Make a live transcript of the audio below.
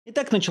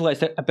Итак,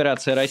 началась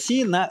операция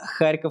России на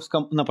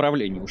Харьковском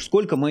направлении. Уж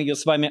сколько мы ее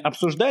с вами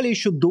обсуждали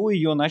еще до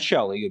ее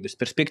начала. Ее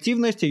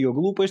бесперспективность, ее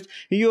глупость,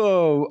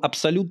 ее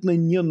абсолютно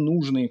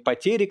ненужные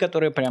потери,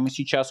 которые прямо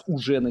сейчас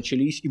уже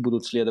начались и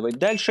будут следовать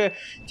дальше.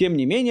 Тем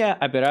не менее,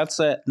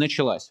 операция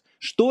началась.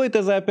 Что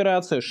это за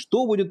операция?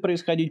 Что будет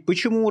происходить?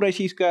 Почему у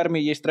российской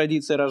армии есть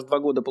традиция раз в 2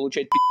 года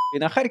получать пи***и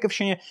на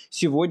Харьковщине?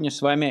 Сегодня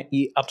с вами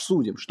и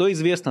обсудим. Что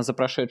известно за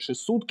прошедшие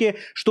сутки,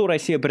 что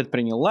Россия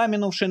предприняла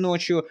минувшей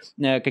ночью,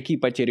 какие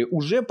потери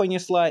уже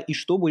понесла и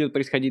что будет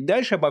происходить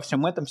дальше. Обо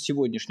всем этом в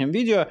сегодняшнем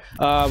видео.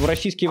 В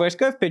российские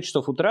войска в 5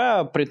 часов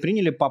утра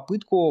предприняли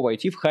попытку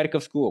войти в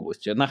Харьковскую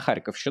область, на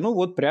Харьковщину,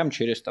 вот прям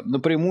через там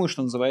напрямую,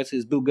 что называется,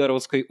 из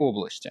Белгородской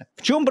области.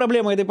 В чем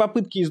проблема этой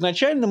попытки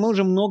изначально, мы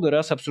уже много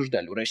раз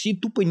обсуждали. У России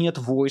тупо нет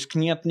войск,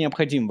 нет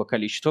необходимого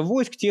количества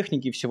войск,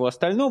 техники и всего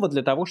остального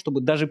для того, чтобы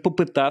даже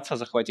попытаться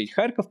захватить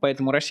Харьков,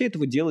 поэтому Россия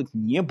этого делать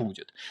не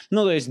будет.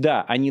 Ну, то есть,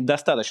 да, они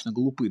достаточно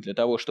глупы для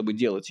того, чтобы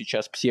делать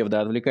сейчас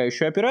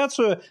псевдоотвлекающую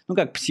операцию, ну,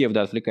 как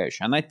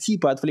псевдоотвлекающая, она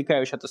типа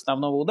отвлекающая от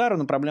основного удара,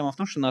 но проблема в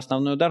том, что на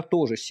основной удар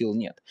тоже сил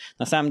нет.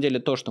 На самом деле,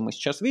 то, что мы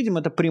сейчас видим,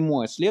 это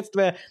прямое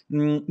следствие,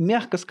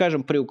 мягко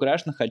скажем,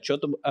 приукрашенных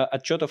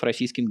отчетов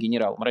российским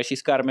генералам.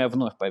 Российская армия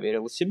вновь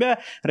поверила в себя,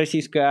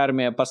 российская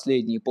армия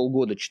последние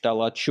полгода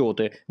читала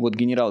отчеты, вот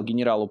генерал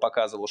генералу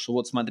показывал, что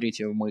вот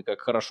смотрите, мы как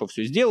хорошо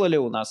все сделали,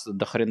 у нас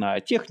дохрена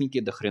техники,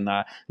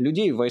 дохрена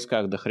людей в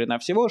войсках, дохрена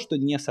всего, что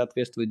не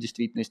соответствует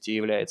действительности и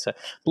является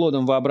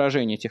плодом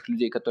воображения тех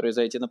людей, которые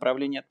за эти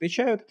направления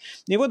отвечают.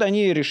 И вот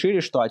они решили,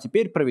 что а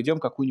теперь проведем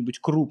какую-нибудь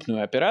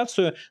крупную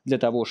операцию для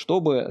того,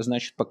 чтобы,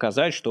 значит,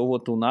 показать, что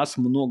вот у нас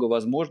много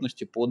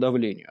возможностей по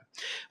давлению.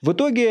 В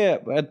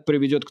итоге это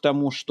приведет к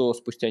тому, что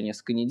спустя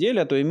несколько недель,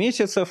 а то и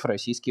месяцев,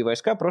 российские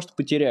войска просто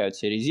потеряют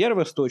все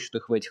резервы, сточат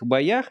их в этих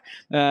боях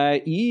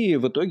и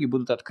в итоге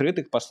будут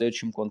открыты к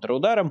последующим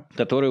контрударам,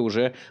 которые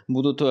уже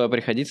будут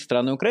приходить со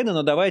стороны Украины.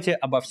 Но давайте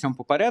обо всем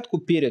по порядку.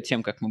 Перед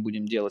тем, как мы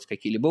будем делать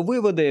какие-либо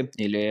выводы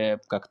или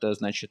как-то,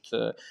 значит,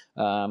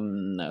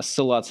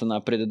 ссылаться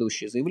на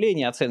предыдущие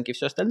заявления, оценки и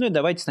все остальное,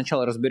 давайте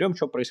сначала разберем,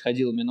 что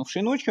происходило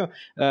минувшей ночью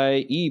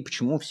и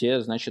почему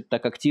все, значит,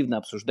 так активно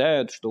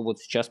обсуждают, что вот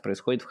сейчас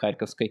происходит в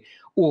Харьковской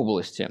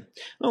области.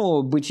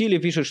 Ну, Бытили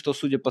пишет, что,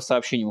 судя по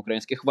сообщениям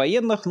украинских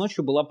военных,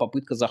 ночью была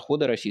попытка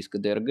захода российской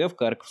ДРГ в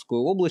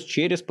Харьковскую область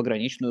через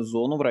пограничную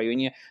зону в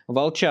районе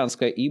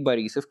Волчанска и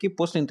Борисовки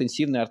после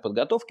интенсивной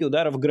артподготовки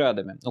ударов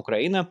градами.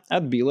 Украина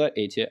отбила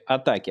эти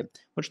атаки.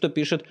 Вот что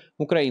пишут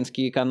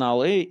украинские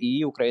каналы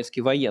и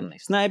украинский военный.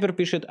 Снайпер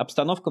пишет,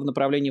 обстановка в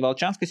направлении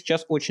Волчанска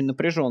сейчас очень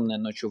напряженная.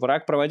 Ночью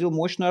враг проводил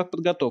мощную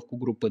артподготовку.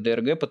 Группы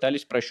ДРГ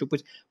пытались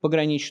прощупать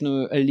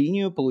пограничную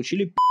линию,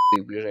 получили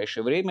пи***и. В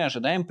ближайшее время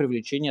ожидаем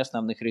привлечения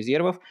основных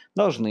резервов,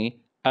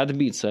 должны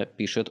отбиться,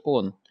 пишет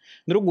он.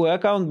 Другой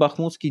аккаунт,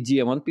 бахмутский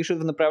демон, пишет,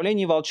 в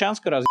направлении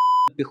Волчанска разъебана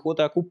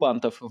пехота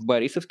оккупантов, в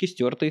Борисовке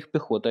стерта их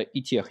пехота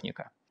и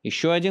техника.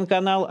 Еще один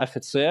канал,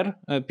 офицер,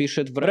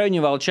 пишет, в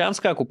районе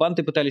Волчанска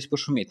оккупанты пытались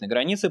пошуметь на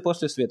границе,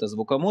 после света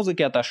звука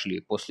музыки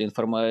отошли. После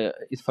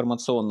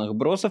информационных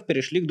бросов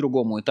перешли к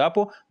другому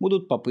этапу,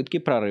 будут попытки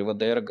прорыва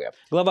ДРГ.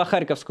 Глава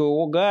Харьковской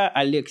ОГА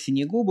Олег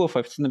Синегубов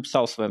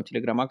написал в своем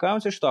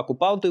телеграм-аккаунте, что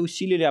оккупанты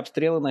усилили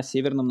обстрелы на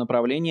северном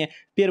направлении,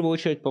 в первую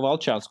очередь по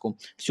Волчанску.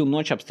 Всю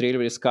ночь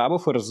обстреливали с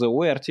КАБов,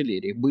 РЗО и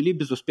артиллерии. Были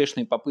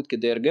безуспешные попытки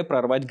ДРГ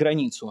прорвать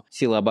границу.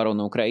 Силы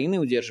обороны Украины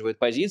удерживают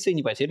позиции,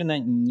 не потеряно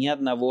ни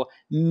одного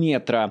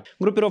метра.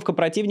 Группировка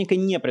противника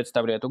не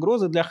представляет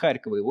угрозы для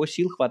Харькова. Его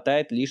сил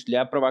хватает лишь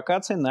для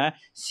провокации на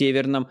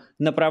северном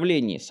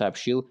направлении,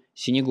 сообщил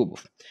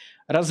Синегубов.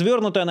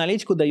 Развернутую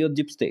аналитику дает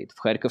Дипстейт. В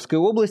Харьковской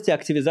области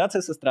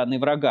активизация со стороны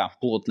врага,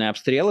 плотные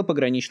обстрелы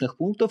пограничных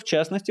пунктов, в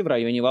частности в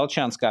районе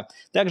Волчанска.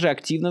 Также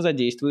активно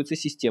задействуются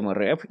системы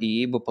РЭП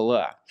и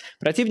БПЛА.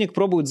 Противник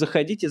пробует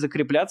заходить и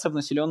закрепляться в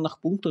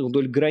населенных пунктах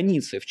вдоль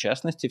границы, в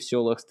частности в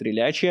селах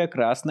Стрелячья,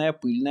 Красная,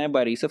 Пыльная,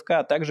 Борисовка,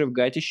 а также в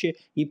Гатище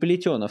и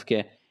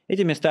Плетеновке.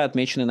 Эти места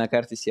отмечены на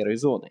карте серой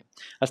зоны.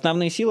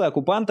 Основные силы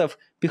оккупантов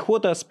 –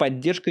 пехота с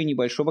поддержкой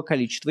небольшого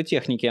количества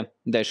техники.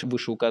 Дальше в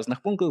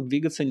вышеуказанных пунктах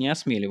двигаться не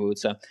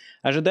осмеливаются.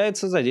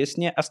 Ожидается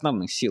задействование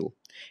основных сил.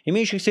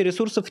 Имеющихся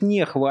ресурсов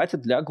не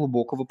хватит для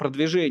глубокого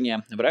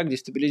продвижения. Враг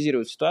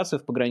дестабилизирует ситуацию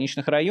в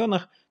пограничных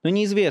районах, но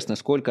неизвестно,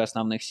 сколько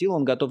основных сил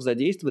он готов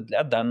задействовать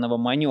для данного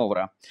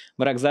маневра.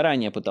 Враг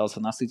заранее пытался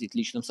насытить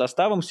личным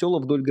составом села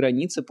вдоль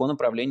границы по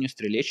направлению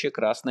Стрелечья,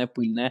 Красная,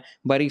 Пыльная,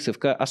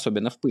 Борисовка,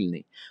 особенно в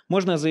Пыльной.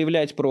 Можно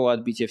заявлять про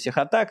отбитие всех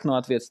атак, но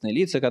ответственные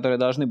лица, которые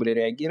должны были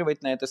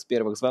реагировать на это с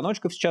первых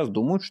звоночков, сейчас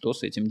думают, что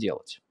с этим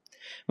делать.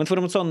 В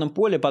информационном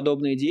поле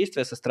подобные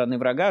действия со стороны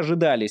врага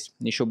ожидались.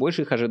 Еще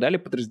больше их ожидали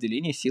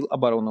подразделения сил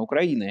обороны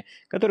Украины,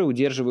 которые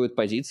удерживают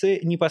позиции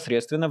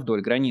непосредственно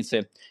вдоль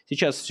границы.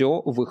 Сейчас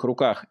все в их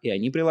руках, и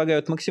они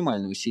прилагают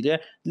максимальные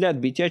усилия для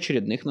отбития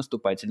очередных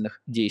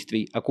наступательных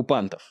действий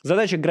оккупантов.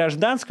 Задача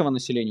гражданского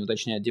населения,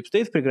 уточняет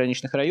Дипстейт, в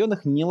приграничных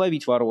районах не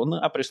ловить вороны,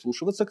 а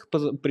прислушиваться к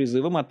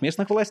призывам от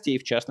местных властей,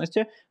 в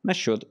частности,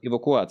 насчет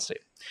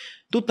эвакуации.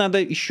 Тут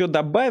надо еще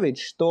добавить,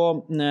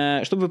 что,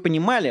 чтобы вы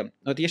понимали,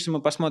 вот если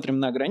мы посмотрим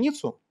на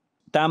границу,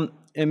 Там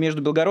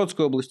между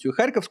Белгородской областью и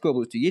Харьковской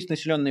областью есть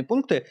населенные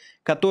пункты,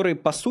 которые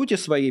по сути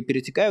своей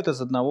перетекают из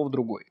одного в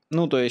другой.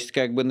 Ну, то есть,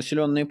 как бы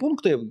населенные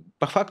пункты,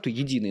 по факту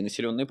единые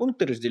населенные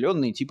пункты,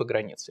 разделенные типа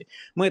границей.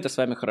 Мы это с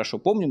вами хорошо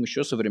помним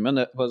еще со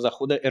времен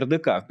захода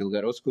РДК в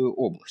Белгородскую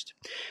область.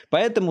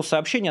 Поэтому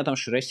сообщение о том,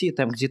 что Россия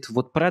там где-то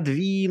вот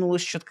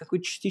продвинулась, что-то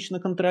какой-то частично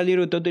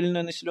контролирует тот или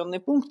иной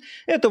населенный пункт,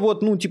 это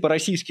вот, ну, типа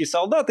российские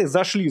солдаты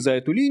зашли за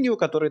эту линию,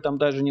 которая там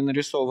даже не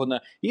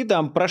нарисована, и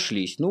там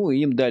прошлись. Ну,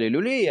 им дали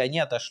люлей, и они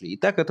отошли. И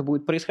так это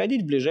будет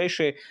происходить в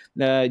ближайшие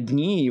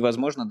дни и,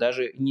 возможно,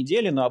 даже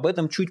недели, но об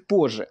этом чуть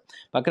позже.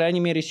 По крайней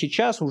мере,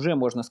 сейчас уже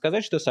можно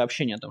сказать, что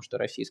сообщение о том, что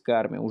российская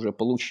армия уже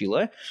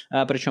получила,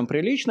 причем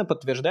прилично,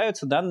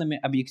 подтверждаются данными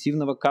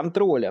объективного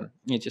контроля.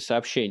 Эти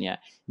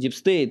сообщения. Deep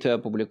State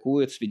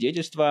публикует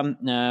свидетельства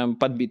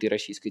подбитой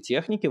российской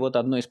техники. Вот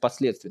одно из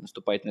последствий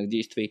наступательных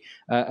действий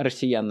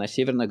россиян на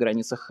северных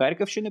границах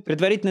Харьковщины.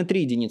 Предварительно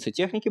 3 единицы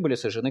техники были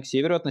сожжены к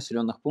северу от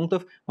населенных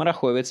пунктов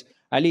Мараховец,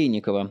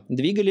 Олейниково.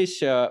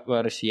 Двигались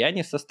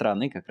россияне со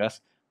стороны как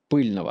раз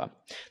Пыльного.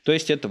 То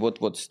есть это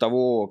вот с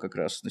того как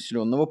раз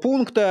населенного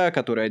пункта,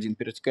 который один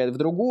перетекает в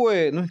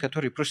другой, ну и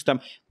который просто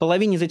там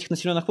половине из этих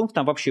населенных пунктов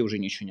там вообще уже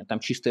ничего нет.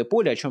 Там чистое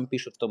поле, о чем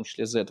пишут в том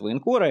числе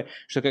Z-военкоры,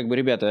 что как бы,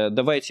 ребята,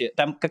 давайте...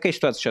 Там какая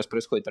ситуация сейчас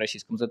происходит в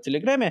российском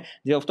Z-телеграме?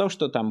 Дело в том,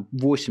 что там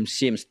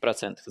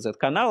 80-70%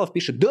 Z-каналов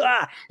пишут: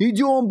 да,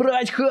 идем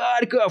брать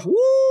Харьков!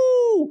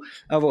 У-у-у!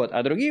 Вот.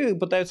 А другие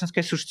пытаются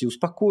сказать: слушайте,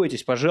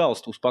 успокойтесь,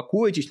 пожалуйста,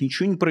 успокойтесь,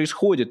 ничего не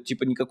происходит,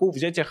 типа никакого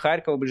взятия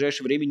Харькова в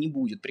ближайшее время не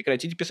будет.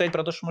 Прекратите писать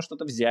про то, что мы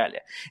что-то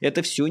взяли.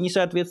 Это все не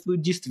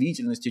соответствует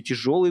действительности.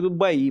 Тяжелые тут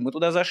бои, мы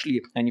туда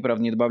зашли. Они,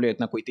 правда, не добавляют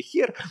на какой-то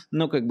хер,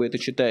 но как бы это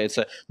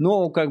читается.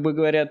 Но, как бы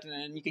говорят,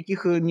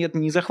 никаких нет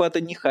ни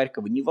захвата ни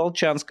Харькова, ни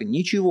Волчанска,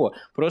 ничего.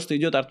 Просто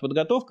идет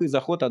артподготовка и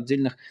заход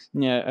отдельных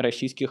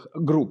российских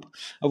групп.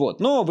 Вот.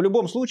 Но в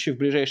любом случае в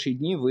ближайшие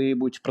дни вы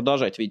будете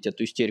продолжать видеть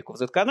эту истерику в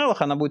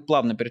Z-каналах. Она будет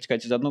плавно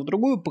перетекать из одной в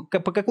другую.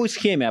 По какой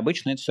схеме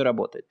обычно это все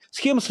работает?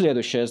 Схема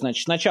следующая.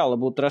 Значит, сначала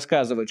будут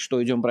рассказывать,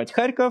 что идем брать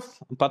Харьков.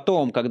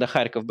 Потом, когда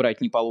Харьков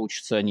брать не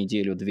получится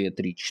неделю, 2,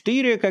 3,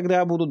 4,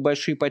 когда будут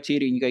большие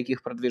потери и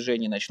никаких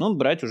продвижений, начнут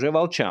брать уже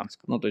Волчанск.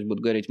 Ну, то есть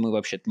будут говорить: мы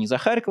вообще-то не за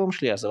Харьковом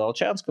шли, а за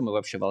Волчанском, и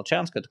вообще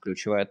Волчанск — это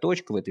ключевая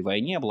точка в этой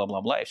войне,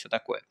 бла-бла-бла и все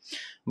такое.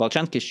 В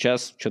Волчанске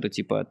сейчас что-то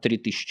типа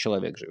 3000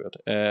 человек живет,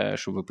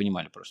 чтобы вы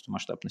понимали просто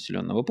масштаб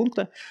населенного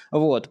пункта.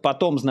 Вот.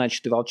 Потом,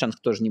 значит, и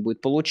Волчанск тоже не будет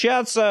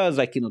получаться,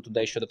 закинут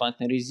туда еще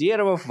дополнительных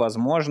резервов,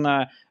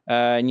 возможно,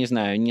 не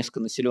знаю,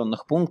 несколько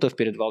населенных пунктов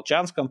перед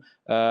Волчанском,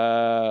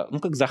 ну,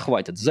 как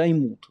захватят,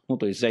 займут. Ну,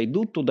 то есть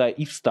зайдут туда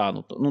и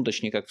встанут. Ну,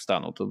 точнее, как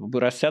встанут,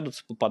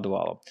 рассядутся по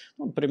подвалам.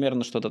 Ну,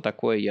 примерно что-то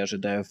такое я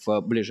ожидаю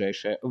в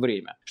ближайшее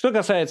время. Что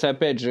касается,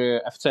 опять же,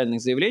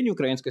 официальных заявлений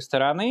украинской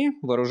стороны,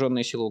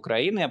 вооруженные силы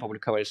Украины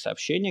опубликовали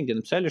сообщение, где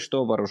написали,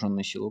 что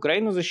вооруженные силы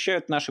Украины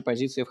защищают наши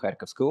позиции в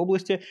Харьковской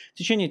области. В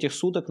течение этих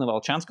суток на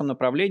Волчанском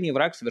направлении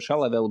враг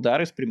совершал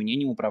авиаудары с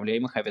применением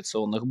управляемых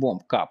авиационных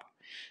бомб КАП.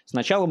 С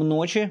началом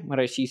ночи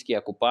российские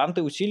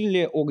оккупанты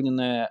усилили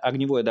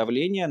огневое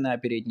давление на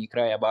передний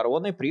край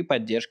обороны при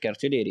поддержке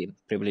артиллерии.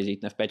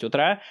 Приблизительно в 5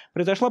 утра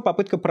произошла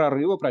попытка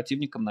прорыва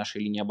противником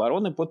нашей линии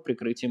обороны под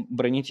прикрытием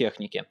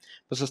бронетехники.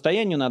 По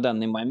состоянию на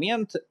данный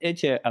момент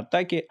эти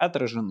атаки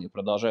отражены.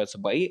 Продолжаются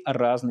бои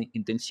разной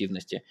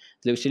интенсивности.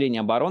 Для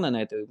усиления обороны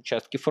на этой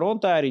участке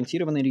фронта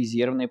ориентированы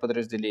резервные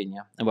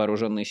подразделения.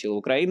 Вооруженные силы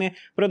Украины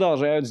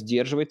продолжают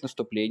сдерживать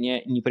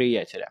наступление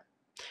неприятеля.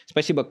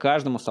 Спасибо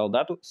каждому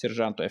солдату,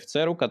 сержанту и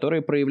офицеру,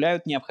 которые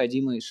проявляют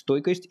необходимую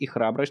стойкость и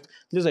храбрость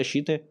для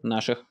защиты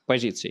наших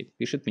позиций,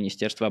 пишет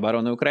Министерство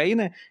обороны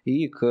Украины,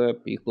 и к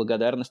их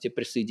благодарности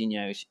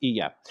присоединяюсь и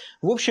я.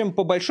 В общем,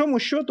 по большому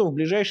счету, в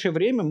ближайшее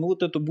время мы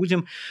вот это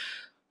будем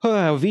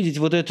увидеть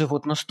вот это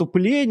вот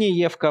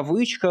наступление в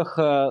кавычках,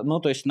 ну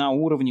то есть на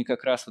уровне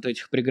как раз вот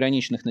этих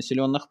приграничных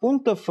населенных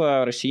пунктов.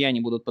 Россияне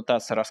будут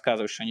пытаться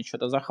рассказывать, что они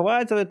что-то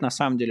захватывают. На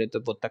самом деле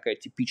это вот такая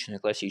типичная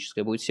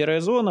классическая будет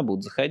серая зона.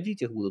 Будут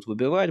заходить, их будут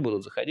выбивать,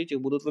 будут заходить,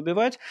 их будут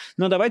выбивать.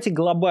 Но давайте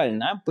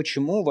глобально,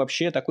 почему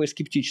вообще такое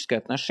скептическое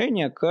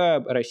отношение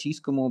к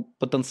российскому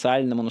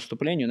потенциальному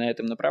наступлению на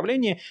этом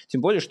направлении. Тем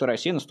более, что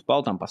Россия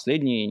наступала там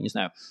последние, не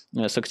знаю,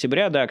 с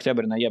октября, да,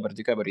 октябрь, ноябрь,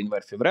 декабрь,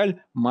 январь,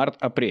 февраль, март,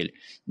 апрель.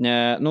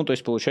 Ну, то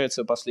есть,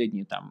 получается,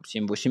 последние там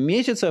 7-8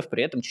 месяцев,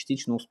 при этом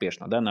частично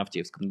успешно, да, на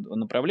Авдеевском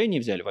направлении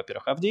взяли,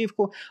 во-первых,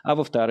 Авдеевку, а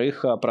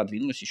во-вторых,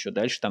 продвинулись еще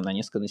дальше там на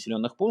несколько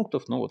населенных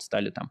пунктов, ну, вот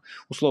стали там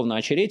условно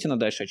Очеретино,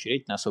 дальше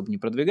Очеретино особо не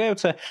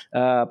продвигаются,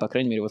 по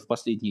крайней мере, вот в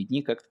последние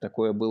дни как-то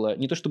такое было,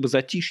 не то чтобы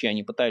затишье,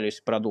 они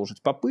пытались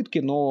продолжить попытки,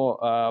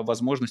 но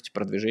возможности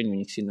продвижения у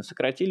них сильно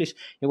сократились,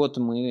 и вот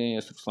мы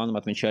с Русланом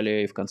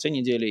отмечали и в конце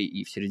недели,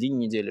 и в середине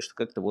недели, что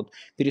как-то вот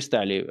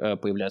перестали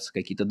появляться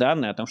какие-то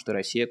данные о том, что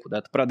Россия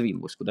куда-то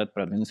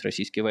продвинулись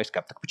российские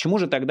войска. Так почему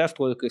же тогда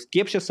столько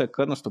скепсиса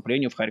к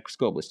наступлению в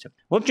Харьковской области?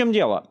 Вот в чем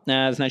дело.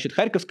 Значит,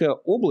 Харьковская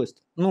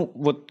область, ну,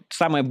 вот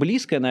самая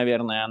близкая,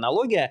 наверное,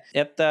 аналогия,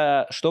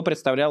 это что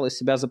представляла из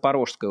себя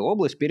Запорожская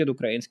область перед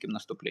украинским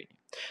наступлением.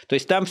 То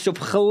есть там все в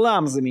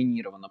хлам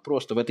заминировано.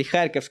 Просто в этой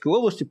Харьковской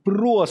области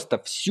просто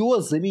все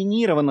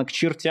заминировано к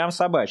чертям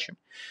собачьим.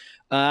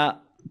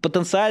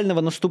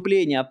 Потенциального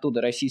наступления оттуда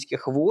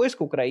российских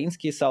войск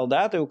украинские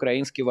солдаты,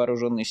 украинские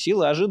вооруженные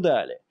силы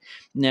ожидали.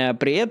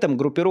 При этом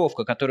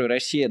группировка, которую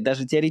Россия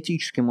даже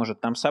теоретически может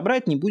там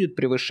собрать, не будет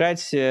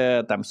превышать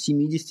там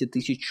 70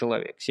 тысяч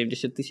человек.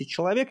 70 тысяч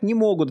человек не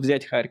могут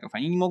взять Харьков,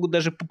 они не могут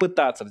даже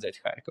попытаться взять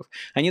Харьков.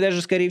 Они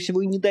даже, скорее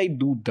всего, и не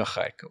дойдут до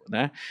Харькова.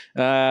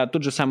 Да?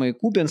 Тот же самый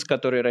Купянск,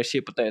 который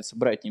Россия пытается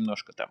брать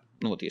немножко там,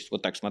 ну вот если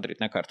вот так смотреть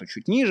на карту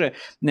чуть ниже,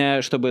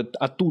 чтобы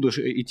оттуда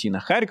идти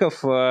на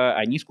Харьков,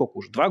 они сколько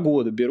уже? 2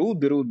 года берут.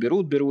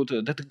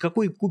 Да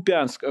какой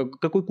Купянск,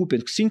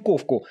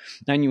 Синьковку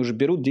они уже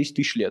берут 10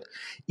 тысяч лет.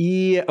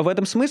 И в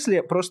этом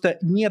смысле просто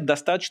нет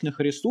достаточных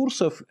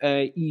ресурсов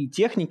и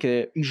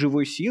техники, и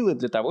живой силы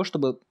для того,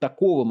 чтобы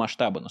такого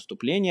масштаба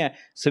наступления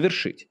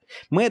совершить.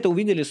 Мы это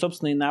увидели,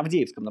 собственно, и на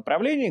Авдеевском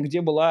направлении,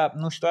 где была,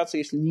 ну, ситуация,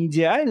 если не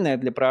идеальная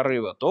для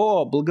прорыва,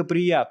 то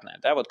благоприятная.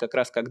 Да? Вот как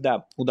раз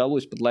когда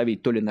удалось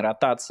подловить то ли на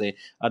ротации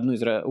одну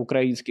из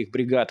украинских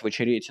бригад в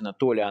Очеретино,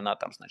 то ли она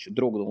там, значит,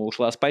 дрогнула,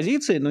 ушла с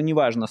позиции, но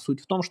неважно,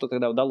 суть в том, что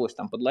когда удалось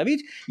там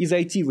подловить и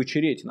зайти в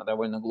Очеретино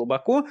довольно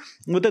глубоко,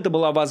 вот это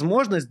была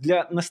возможность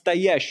для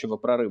настоящего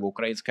прорыва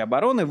украинской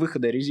обороны,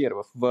 выхода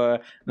резервов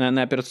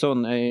на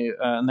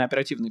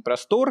оперативный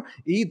простор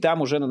и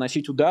там уже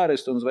наносить удары,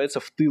 что называется,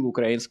 в тыл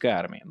украинской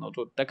армии. Ну,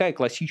 тут такая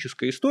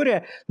классическая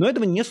история, но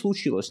этого не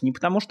случилось. Не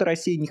потому, что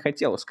Россия не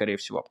хотела, скорее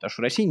всего, потому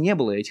что в России не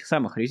было этих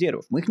самых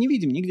резервов. Мы их не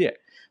видим нигде.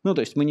 Ну,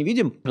 то есть мы не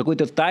видим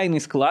какой-то тайный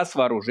склад с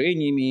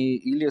вооружениями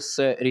или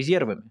с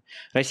резервами.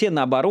 Россия,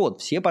 наоборот,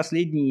 все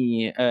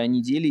последние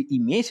недели и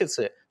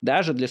месяцы,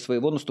 даже для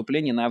своего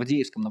наступления на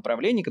Авдеевском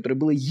направлении, которое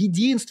было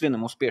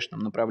единственным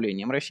успешным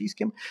направлением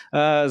российским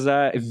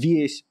за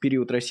весь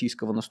период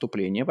российского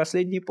наступления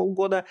последние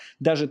полгода,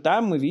 даже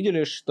там мы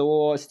видели,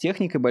 что с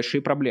техникой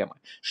большие проблемы,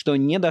 что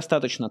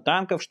недостаточно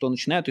танков, что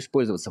начинают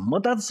использоваться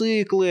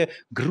мотоциклы,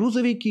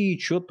 грузовики,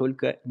 чего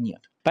только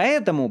нет.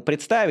 Поэтому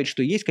представить,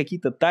 что есть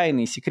какие-то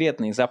тайные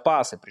секретные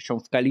запасы, причем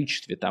в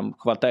количестве, там,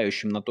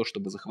 хватающем на то,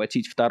 чтобы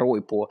захватить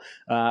второй по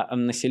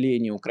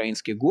населению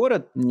украинский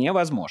город,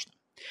 невозможно.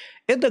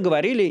 Это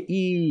говорили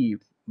и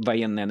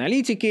военные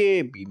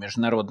аналитики, и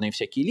международные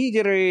всякие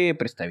лидеры,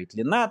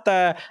 представители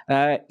НАТО,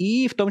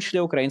 и в том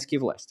числе украинские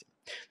власти.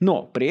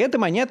 Но при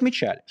этом они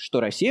отмечали, что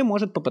Россия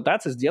может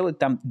попытаться сделать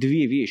там 2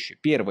 вещи.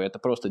 Первое – это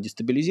просто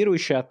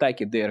дестабилизирующие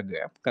атаки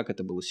ДРГ, как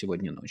это было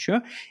сегодня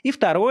ночью. И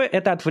второе –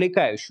 это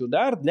отвлекающий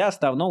удар для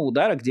основного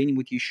удара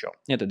где-нибудь еще.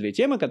 Это 2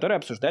 темы, которые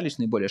обсуждались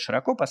наиболее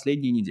широко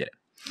последние недели.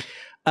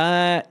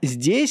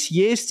 Здесь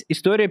есть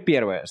история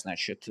первая,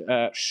 значит.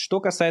 Что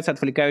касается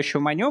отвлекающего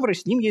маневра,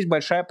 с ним есть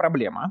большая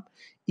проблема.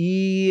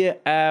 И,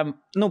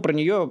 про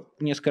нее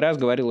несколько раз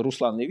говорил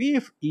Руслан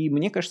Левиев, и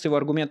мне кажется его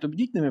аргументы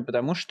убедительными,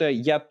 потому что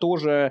я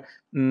тоже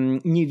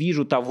не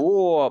вижу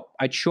того,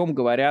 о чем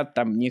говорят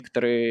там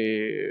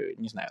некоторые,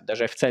 не знаю,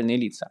 даже официальные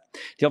лица.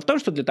 Дело в том,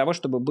 что для того,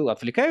 чтобы был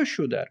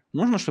отвлекающий удар,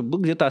 нужно, чтобы был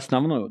где-то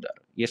основной удар.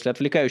 Если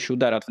отвлекающий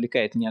удар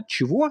отвлекает ни от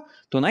чего,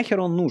 то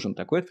нахер он нужен,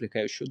 такой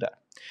отвлекающий удар.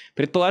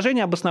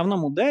 Предположение об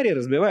основном ударе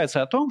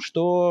разбивается о том,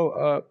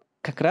 что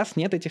как раз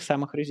нет этих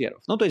самых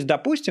резервов. Ну, то есть,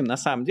 допустим, на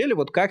самом деле,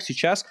 вот как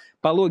сейчас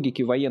по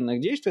логике военных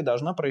действий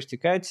должно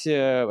проистекать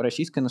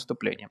российское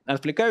наступление.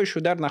 Отвлекающий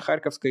удар в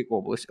Харьковской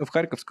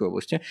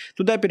области.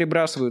 Туда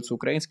перебрасываются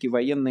украинские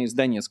военные с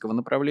Донецкого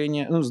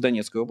направления, с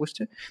Донецкой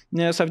области,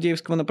 с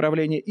Авдеевского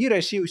направления, и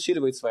Россия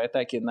усиливает свои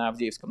атаки на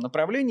Авдеевском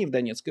направлении, в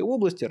Донецкой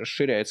области,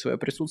 расширяет свое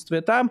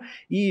присутствие там,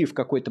 и в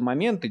какой-то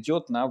момент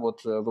идет на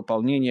вот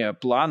выполнение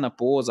плана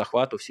по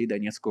захвату всей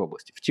Донецкой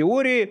области. В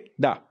теории,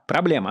 да,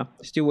 проблема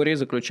с теорией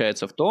заключается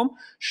в том,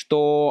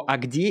 что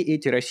где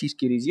эти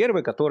российские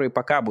резервы, которые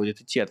пока будет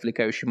идти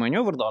отвлекающий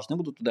маневр, должны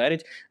будут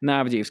ударить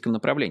на Авдеевском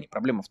направлении.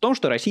 Проблема в том,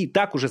 что Россия и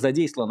так уже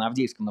задействовала на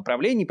Авдеевском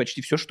направлении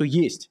почти все, что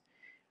есть.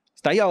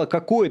 Стояло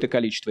какое-то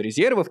количество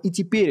резервов, и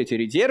теперь эти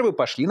резервы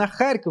пошли на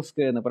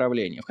Харьковское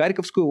направление, в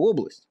Харьковскую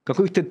область.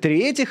 Каких-то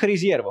третьих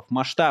резервов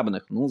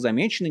масштабных,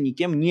 замечено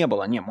никем не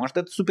было. Может,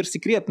 это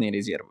суперсекретные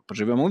резервы.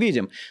 Поживем,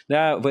 увидим.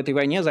 Да, в этой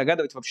войне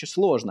загадывать вообще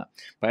сложно.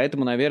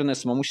 Поэтому, наверное,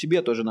 самому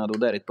себе тоже надо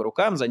ударить по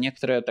рукам за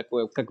некоторое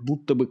такое, как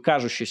будто бы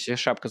кажущееся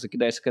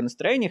шапкозакидайское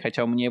настроение,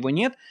 хотя у меня его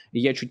нет, и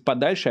я чуть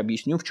подальше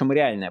объясню, в чем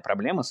реальная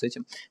проблема с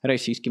этим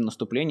российским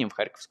наступлением в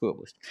Харьковскую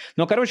область.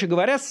 Но, короче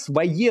говоря, с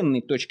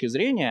военной точки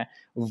зрения,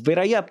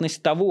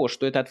 вероятность того,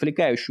 что это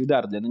отвлекающий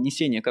удар для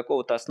нанесения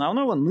какого-то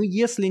основного,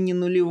 если не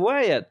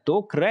нулевая,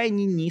 то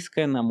крайне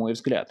низкая, на мой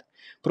взгляд.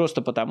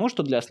 Просто потому,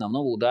 что для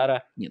основного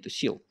удара нету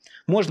сил.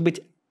 Может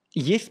быть,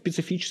 есть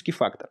специфический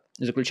фактор,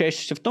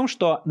 заключающийся в том,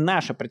 что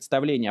наше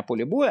представление о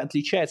поле боя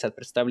отличается от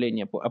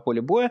представления о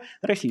поле боя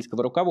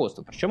российского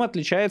руководства. Причем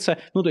отличается,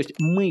 ну то есть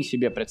мы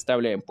себе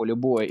представляем поле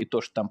боя и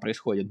то, что там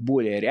происходит,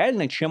 более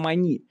реально, чем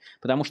они.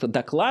 Потому что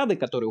доклады,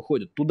 которые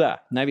уходят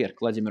туда, наверх,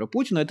 к Владимиру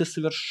Путину, это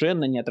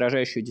совершенно не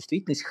отражающая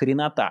действительность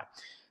хренота.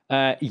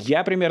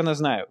 Я примерно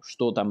знаю,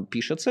 что там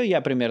пишется, я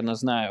примерно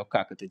знаю,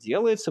 как это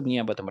делается,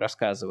 мне об этом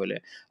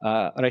рассказывали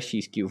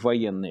российские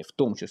военные, в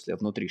том числе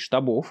внутри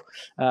штабов,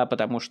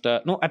 потому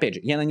что, ну, опять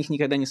же, я на них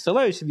никогда не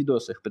ссылаюсь в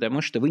видосах,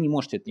 потому что вы не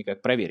можете это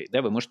никак проверить,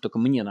 да, вы можете только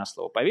мне на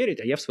слово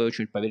поверить, а я, в свою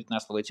очередь, поверить на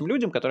слово этим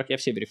людям, которых я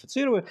все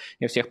верифицирую,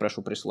 я всех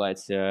прошу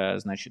прислать,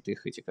 значит,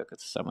 их эти, как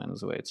это самое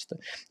называется-то,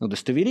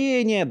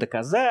 удостоверения,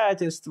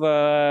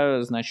 доказательства,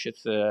 значит,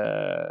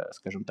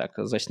 скажем так,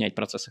 заснять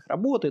процесс их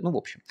работы, ну, в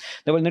общем,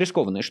 довольно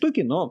рискованные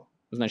штуки, но,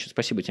 значит,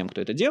 спасибо тем, кто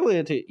это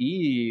делает,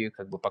 и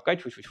как бы пока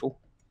тьфу-тьфу-тьфу,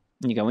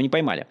 никого не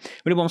поймали.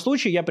 В любом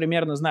случае, я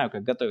примерно знаю,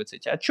 как готовятся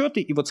эти отчеты,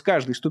 и вот с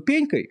каждой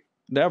ступенькой,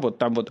 да, вот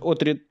там вот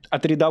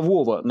от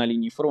рядового на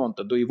линии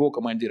фронта до его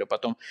командира,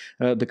 потом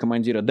до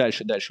командира,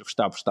 дальше в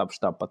штаб,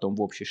 потом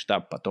в общий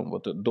штаб, потом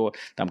вот до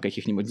там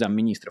каких-нибудь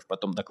замминистров,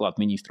 потом доклад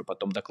министру,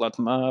 потом доклад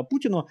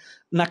Путину.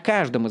 На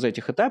каждом из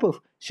этих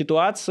этапов у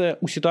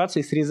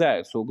ситуации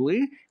срезаются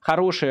углы,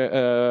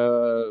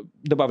 хорошее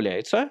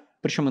добавляется,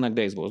 причем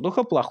иногда из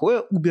воздуха,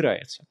 плохое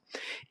убирается.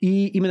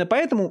 И именно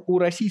поэтому у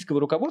российского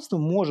руководства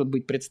может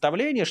быть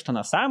представление, что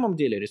на самом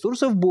деле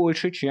ресурсов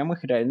больше, чем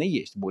их реально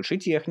есть. Больше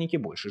техники,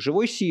 больше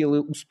живой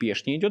силы,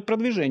 успешнее идет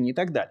продвижение и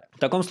так далее. В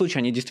таком случае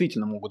они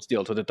действительно могут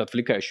сделать вот этот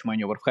отвлекающий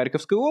маневр в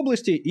Харьковской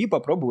области и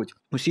попробовать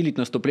усилить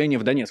наступление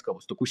в Донецкой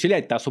области. Так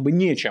усилять-то особо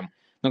нечем.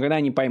 Но когда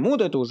они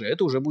поймут это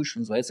уже будет, что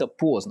называется,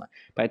 поздно.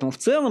 Поэтому в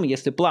целом,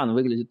 если план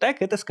выглядит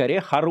так, это скорее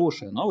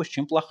хорошая новость,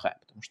 чем плохая.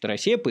 Потому что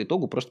Россия по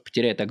итогу просто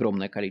потеряет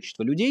огромное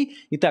количество людей,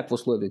 и так в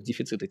условиях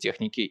дефицита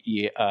техники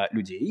и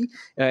людей,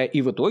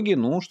 и в итоге,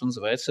 ну, что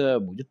называется,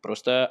 будет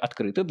просто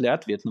открыто для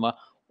ответного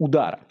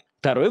удара.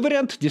 Второй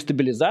вариант –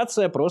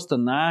 дестабилизация просто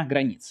на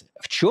границе.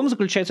 В чем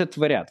заключается этот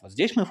вариант? Вот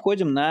здесь мы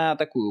входим на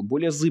такую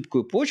более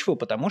зыбкую почву,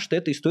 потому что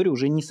эта история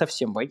уже не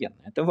совсем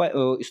военная. Это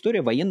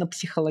история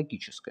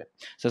военно-психологическая.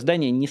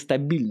 Создание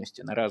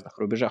нестабильности на разных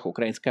рубежах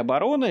украинской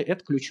обороны –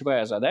 это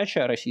ключевая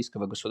задача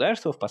российского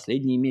государства в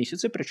последние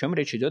месяцы, причем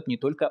речь идет не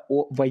только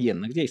о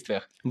военных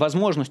действиях.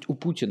 Возможность у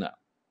Путина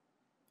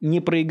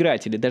не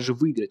проиграть или даже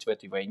выиграть в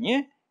этой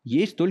войне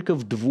есть только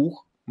в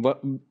двух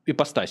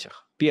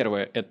ипостасях.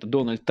 Первое – это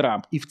Дональд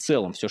Трамп и в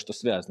целом все, что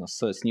связано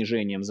с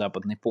снижением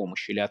западной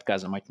помощи или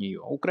отказом от нее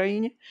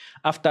Украине.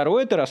 А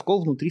второе – это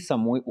раскол внутри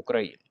самой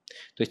Украины.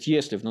 То есть,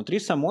 если внутри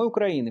самой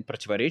Украины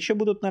противоречия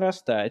будут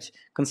нарастать,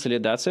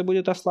 консолидация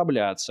будет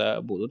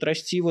ослабляться, будут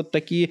расти вот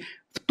такие,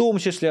 в том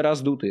числе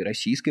раздутые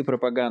российской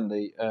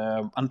пропагандой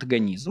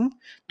антагонизм,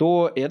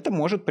 то это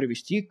может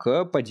привести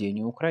к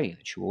падению Украины.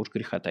 Чего уж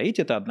греха таить,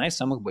 это одна из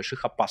самых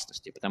больших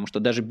опасностей, потому что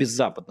даже без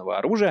западного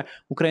оружия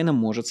Украина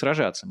может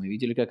сражаться. Мы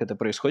видели, как это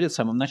происходит в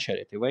самом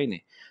начале этой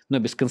войны. Но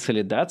без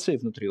консолидации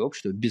внутри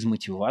общества, без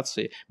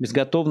мотивации, без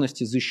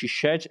готовности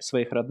защищать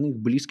своих родных,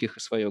 близких и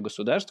свое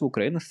государство,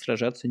 Украина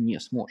сражаться не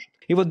сможет.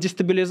 И вот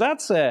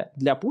дестабилизация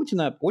для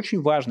Путина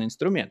очень важный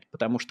инструмент,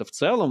 потому что в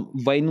целом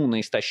войну на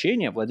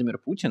истощение Владимир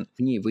Путин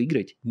в ней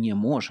выиграть не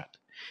может.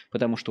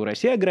 Потому что у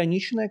России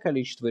ограниченное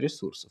количество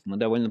ресурсов. Мы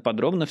довольно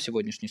подробно в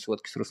сегодняшней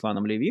сводке с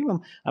Русланом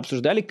Левиевым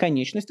обсуждали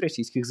конечность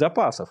российских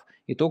запасов.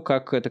 И то,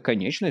 как эта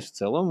конечность в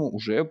целом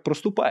уже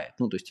проступает.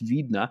 Ну, то есть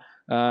видно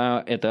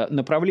это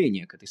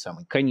направление к этой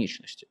самой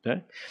конечности.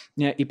 Да?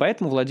 И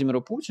поэтому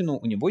Владимиру Путину,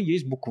 у него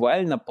есть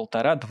буквально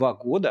 1,5-2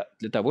 года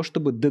для того,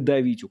 чтобы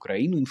додавить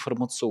Украину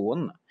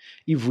информационно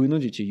и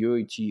вынудить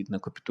ее идти на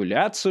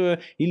капитуляцию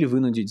или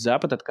вынудить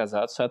Запад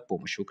отказаться от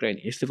помощи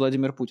Украине. Если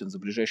Владимир Путин за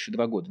ближайшие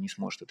 2 года не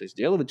сможет это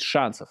сделать,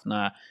 шансов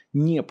на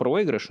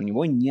непроигрыш у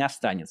него не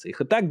останется. Их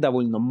и так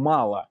довольно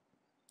мало,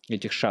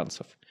 этих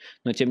шансов.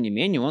 Но, тем не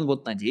менее, он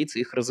вот надеется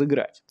их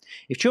разыграть.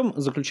 И в чем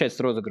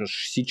заключается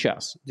розыгрыш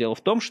сейчас? Дело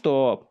в том,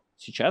 что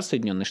сейчас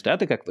Соединенные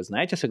Штаты, как вы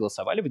знаете,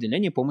 согласовали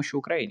выделение помощи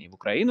Украине. В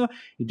Украину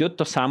идет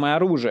то самое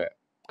оружие,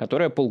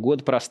 которое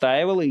полгода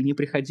простаивало и не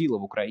приходило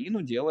в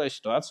Украину, делая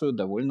ситуацию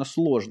довольно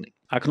сложной.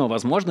 Окно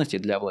возможностей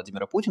для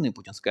Владимира Путина и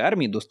путинской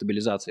армии до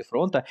стабилизации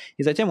фронта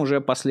и затем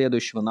уже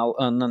последующего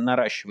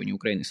наращивания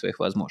Украины своих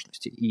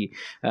возможностей и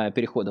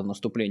перехода в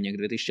наступление к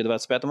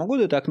 2025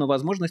 году, это окно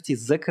возможностей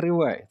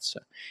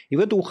закрывается. И в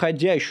эту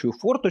уходящую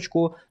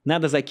форточку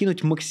надо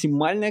закинуть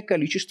максимальное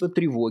количество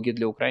тревоги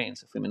для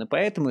украинцев. Именно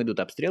поэтому идут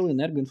обстрелы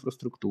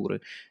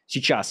энергоинфраструктуры.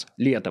 Сейчас,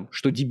 летом,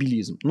 что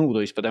дебилизм. Ну, то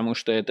есть, потому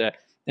что это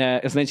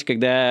знаете,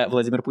 когда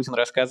Владимир Путин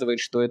рассказывает,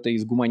 что это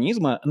из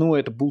гуманизма, ну,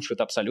 это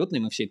булшит абсолютный,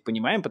 мы все это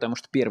понимаем, потому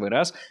что первый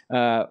раз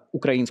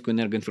украинскую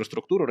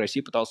энергоинфраструктуру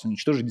Россия пыталась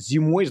уничтожить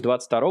зимой с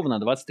 22 на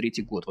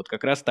 23 год. Вот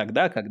как раз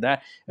тогда,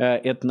 когда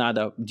это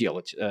надо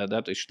делать,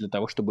 да, то есть для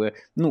того, чтобы,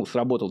 ну,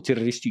 сработал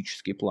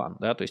террористический план,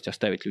 да, то есть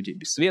оставить людей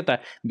без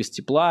света, без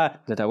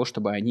тепла, для того,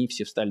 чтобы они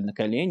все встали на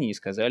колени и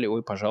сказали: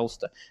 ой,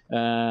 пожалуйста,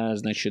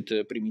 значит,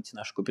 примите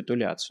нашу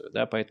капитуляцию,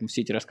 да, поэтому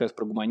все эти рассказы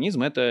про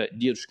гуманизм — это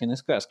дедушкины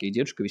сказки, и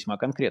дедушка весьма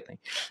конкретный.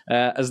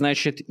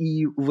 Значит,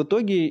 и в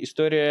итоге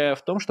история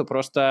в том, что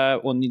просто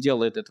он не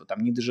делает этого, там,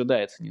 не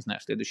дожидается, не знаю,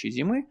 следующей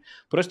зимы,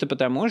 просто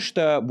потому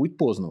что будет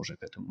поздно уже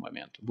к этому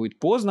моменту. Будет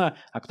поздно,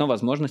 окно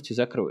возможностей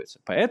закроется.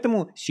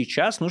 Поэтому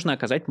сейчас нужно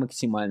оказать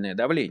максимальное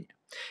давление.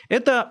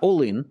 Это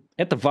all-in,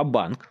 это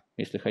ва-банк,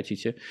 если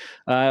хотите,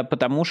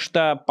 потому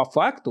что по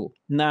факту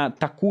на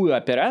такую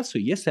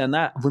операцию, если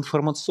она в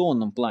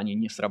информационном плане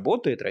не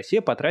сработает,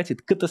 Россия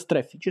потратит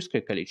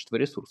катастрофическое количество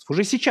ресурсов.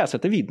 Уже сейчас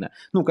это видно.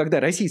 Ну,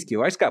 когда российские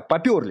войска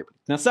поперли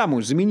на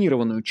самую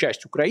заминированную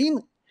часть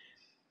Украины,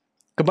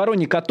 к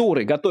обороне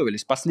которой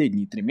готовились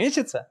последние 3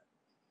 месяца,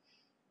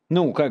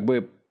 ну, как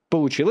бы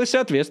получилось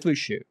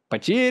соответствующее.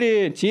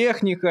 Потери,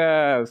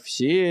 техника,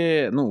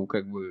 все, ну,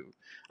 как бы...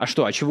 А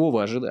что, а чего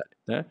вы ожидали?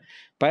 Да?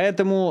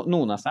 Поэтому,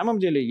 ну, на самом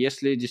деле,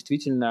 если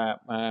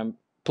действительно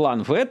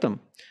план в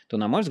этом, то,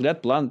 на мой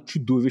взгляд, план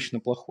чудовищно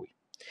плохой.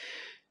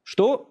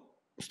 Что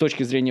с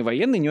точки зрения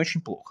военной не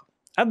очень плохо.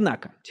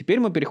 Однако, теперь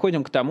мы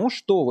переходим к тому,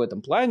 что в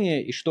этом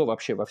плане и что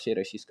вообще во всей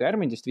российской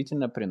армии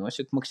действительно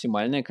приносит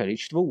максимальное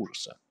количество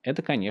ужаса.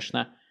 Это,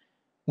 конечно,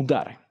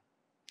 удары.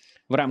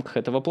 В рамках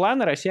этого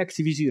плана Россия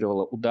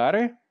активизировала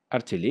удары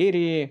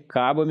артиллерии,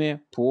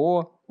 кабами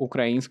по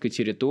украинской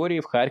территории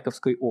в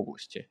Харьковской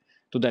области.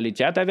 Туда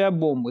летят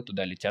авиабомбы,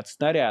 туда летят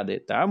снаряды.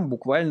 Там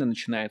буквально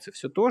начинается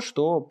все то,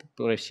 что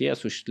Россия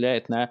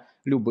осуществляет на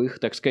любых,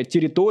 так сказать,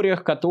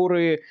 территориях, в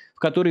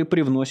которые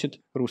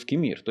привносит русский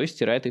мир, то есть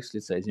стирает их с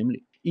лица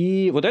земли.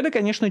 И вот это,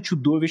 конечно,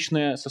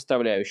 чудовищная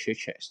составляющая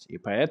часть. И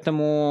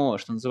поэтому,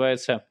 что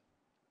называется,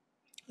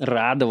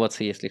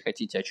 радоваться, если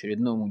хотите,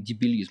 очередному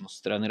дебилизму со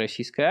стороны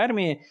российской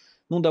армии,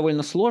 ну,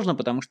 довольно сложно,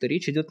 потому что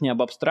речь идет не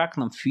об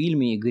абстрактном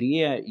фильме,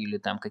 игре или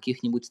там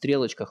каких-нибудь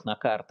стрелочках на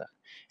картах.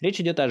 Речь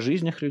идет о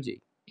жизнях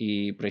людей.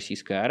 И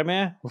российская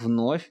армия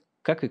вновь,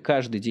 как и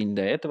каждый день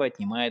до этого,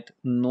 отнимает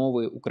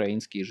новые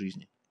украинские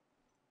жизни.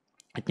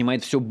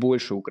 Отнимает все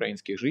больше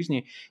украинских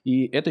жизней,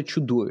 и это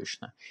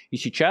чудовищно. И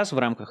сейчас в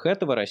рамках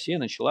этого Россия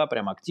начала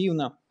прям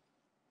активно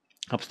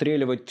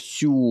обстреливать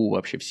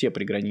вообще все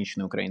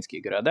приграничные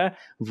украинские города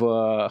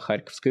в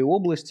Харьковской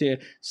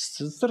области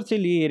с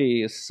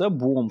артиллерии, с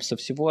бомб, со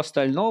всего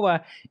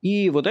остального.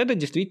 И вот это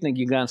действительно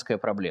гигантская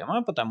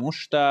проблема, потому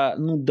что,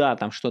 ну да,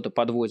 там что-то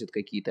подвозят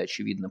какие-то,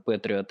 очевидно,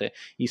 патриоты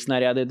и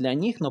снаряды для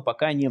них, но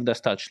пока не в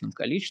достаточном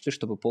количестве,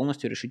 чтобы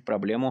полностью решить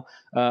проблему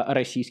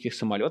российских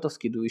самолетов,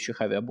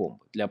 скидывающих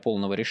авиабомбы. Для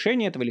полного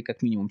решения этого или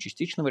как минимум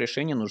частичного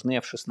решения нужны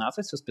F-16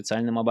 со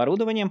специальным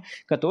оборудованием,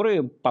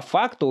 которые по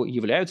факту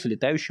являются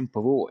летающим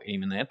ПВО, и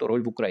именно эту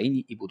роль в Украине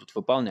и будут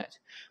выполнять.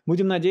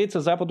 Будем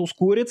надеяться, Запад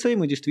ускорится, и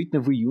мы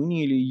действительно в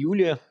июне или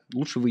июле,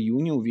 лучше в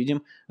июне,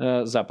 увидим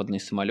западные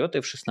самолеты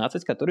F-16,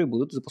 которые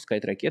будут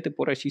запускать ракеты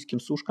по российским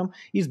сушкам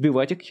и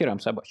сбивать их к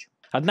херам собачьим.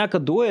 Однако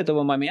до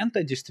этого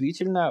момента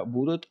действительно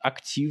будут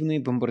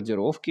активные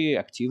бомбардировки,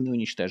 активное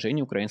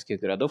уничтожение украинских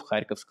городов в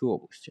Харьковской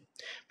области.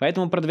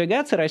 Поэтому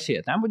продвигаться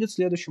Россия там будет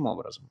следующим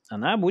образом.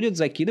 Она будет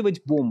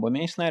закидывать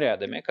бомбами и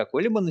снарядами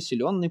какой-либо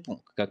населенный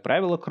пункт, как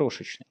правило,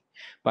 крошечный,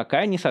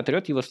 пока не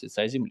сотрет его с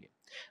лица земли.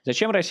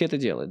 Зачем Россия это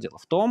делает? Дело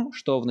в том,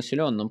 что в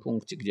населенном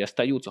пункте, где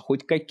остаются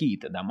хоть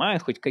какие-то дома,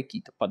 хоть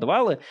какие-то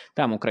подвалы,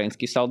 там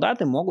украинские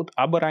солдаты могут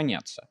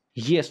обороняться.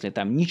 Если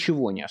там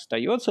ничего не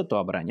остается, то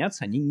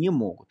обороняться они не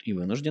могут и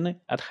вынуждены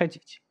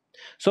отходить.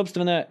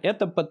 Собственно,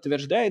 это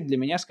подтверждает для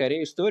меня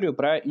скорее историю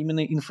про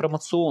именно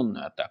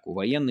информационную атаку,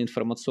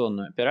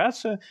 военно-информационную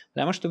операцию,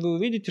 потому что вы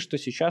увидите, что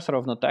сейчас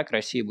ровно так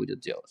Россия будет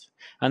делать.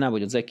 Она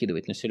будет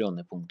закидывать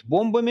населенный пункт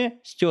бомбами,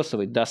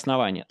 стесывать до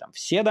основания там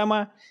все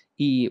дома,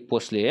 и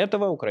после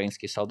этого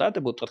украинские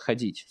солдаты будут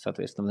отходить,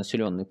 соответственно, в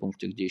населенные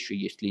пункты, где еще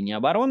есть линия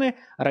обороны,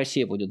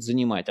 Россия будет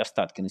занимать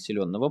остатки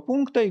населенного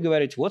пункта и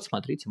говорить: вот,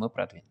 смотрите, мы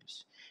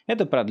продвинулись.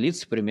 Это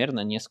продлится примерно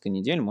несколько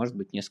недель, может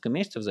быть, несколько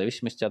месяцев, в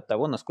зависимости от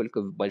того,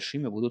 насколько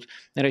большими будут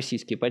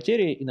российские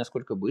потери и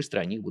насколько быстро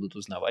о них будут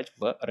узнавать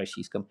в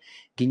российском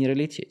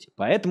генералитете.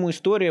 Поэтому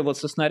история вот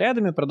со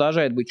снарядами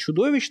продолжает быть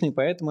чудовищной,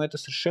 поэтому это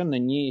совершенно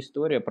не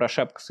история про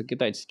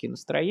шапкосо-китайские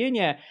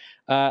настроения,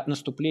 а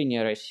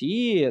наступление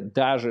России,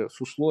 даже с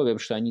условием,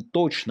 что они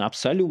точно,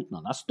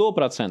 абсолютно, на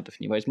 100%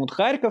 не возьмут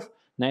Харьков.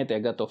 На это я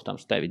готов там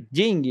ставить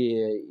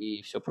деньги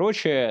и все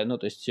прочее. Ну,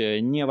 то есть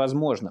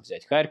невозможно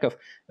взять Харьков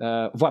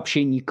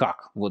вообще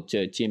никак. Вот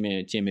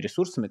теми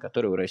ресурсами,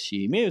 которые у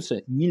России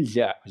имеются,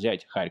 нельзя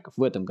взять Харьков.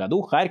 В этом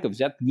году Харьков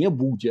взят не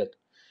будет.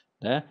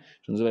 Да?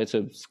 Что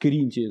называется,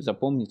 скриньте,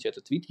 запомните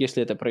этот твит.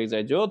 Если это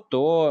произойдет,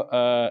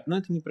 то... ну,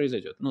 это не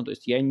произойдет. Ну, то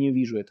есть я не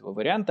вижу этого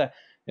варианта.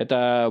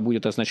 Это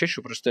будет означать,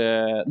 что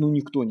просто, ну,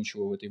 никто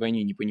ничего в этой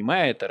войне не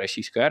понимает, а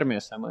российская армия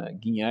самая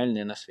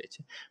гениальная на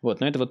свете. Вот,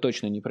 но этого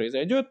точно не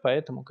произойдет,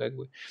 поэтому, как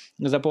бы,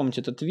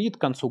 запомните этот твит,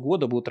 к концу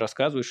года будут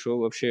рассказывать, что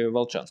вообще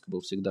Волчанск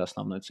был всегда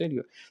основной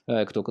целью.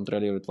 Кто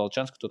контролирует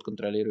Волчанск, тот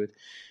контролирует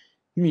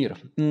мир.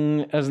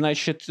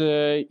 Значит,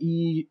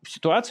 и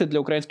ситуация для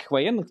украинских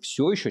военных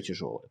все еще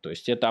тяжелая. То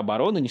есть это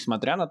оборона,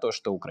 несмотря на то,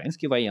 что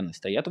украинские военные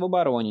стоят в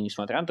обороне,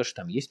 несмотря на то,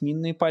 что там есть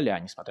минные поля,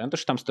 несмотря на то,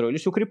 что там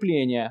строились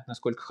укрепления.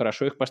 Насколько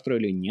хорошо их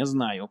построили, не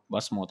знаю,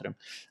 посмотрим.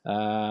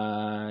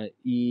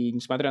 И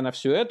несмотря на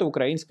все это,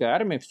 украинская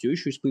армия все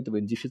еще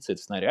испытывает дефицит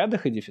в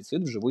снарядах и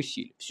дефицит в живой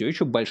силе. Все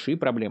еще большие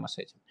проблемы с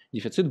этим.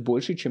 Дефицит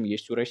больше, чем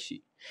есть у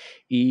России.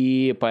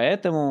 И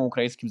поэтому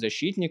украинским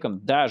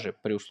защитникам, даже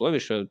при условии,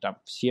 что там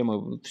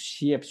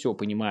все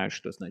понимают,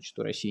 что значит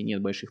у России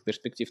нет больших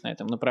перспектив на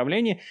этом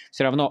направлении,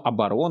 все равно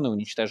оборона,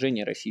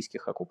 уничтожение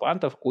российских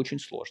оккупантов очень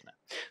сложно.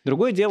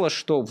 Другое дело,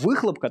 что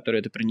выхлоп, который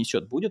это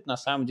принесет, будет на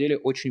самом деле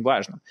очень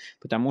важным,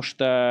 потому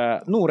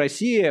что, ну,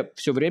 Россия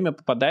все время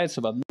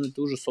попадается в одну и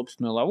ту же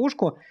собственную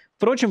ловушку.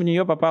 Впрочем, в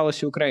нее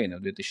попалась и Украина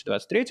в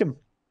 2023.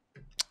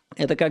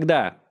 Это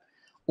когда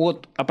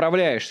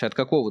оправляешься от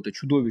какого-то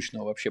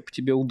чудовищного вообще по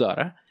тебе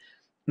удара,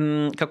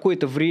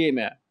 какое-то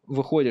время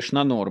выходишь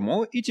на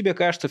норму, и тебе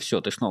кажется, все,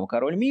 ты снова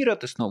король мира,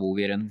 ты снова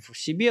уверен в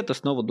себе, ты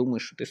снова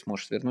думаешь, что ты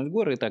сможешь свернуть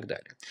горы и так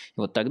далее. И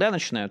вот тогда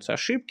начинаются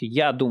ошибки.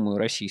 Я думаю,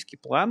 российский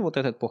план, вот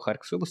этот по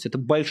Харьковской области, это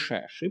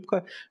большая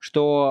ошибка,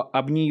 что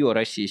об нее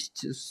Россия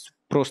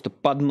просто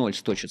под ноль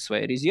сточит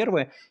свои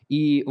резервы,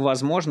 и,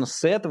 возможно,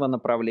 с этого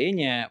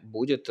направления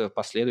будет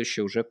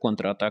последующая уже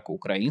контратака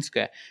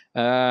украинская.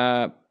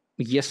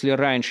 Если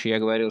раньше я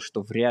говорил,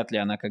 что вряд ли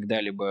она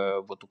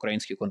когда-либо, вот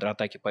украинские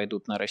контратаки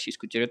пойдут на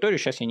российскую территорию,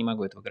 сейчас я не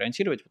могу этого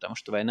гарантировать, потому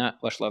что война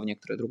вошла в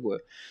некоторое другое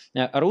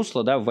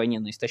русло, да, в войне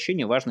на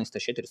истощение важно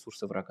истощать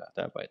ресурсы врага,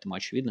 да, поэтому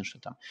очевидно, что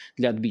там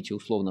для отбития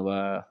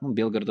условного, ну,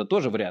 Белгорода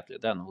тоже вряд ли,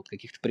 да, но вот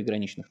каких-то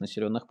приграничных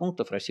населенных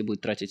пунктов Россия будет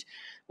тратить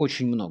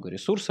очень много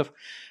ресурсов,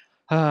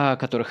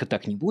 которых и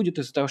так не будет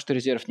из-за того, что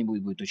резервов не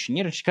будет очень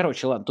нервничать.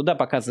 Короче, ладно, туда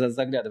пока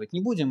заглядывать не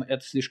будем,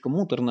 это слишком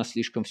муторно,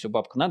 слишком все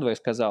бабка надвое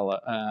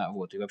сказала,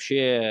 вот, и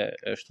вообще,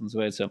 что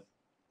называется,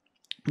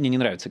 мне не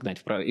нравится играть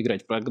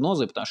в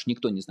прогнозы, потому что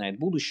никто не знает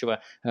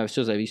будущего,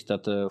 все зависит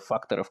от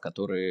факторов,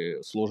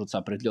 которые сложатся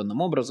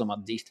определенным образом,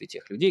 от действий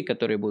тех людей,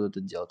 которые будут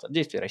это делать, от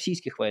действий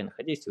российских военных,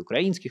 от действий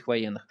украинских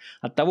военных,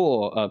 от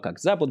того, как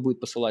Запад будет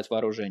посылать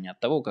вооружение, от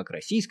того, как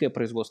российское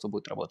производство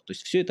будет работать, то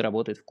есть все это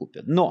работает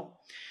вкупе. Но,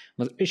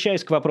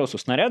 возвращаясь к вопросу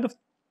снарядов,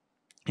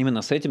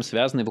 именно с этим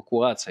связана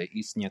эвакуация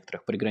из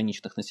некоторых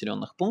приграничных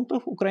населенных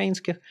пунктов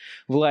украинских.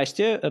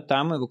 Власти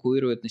там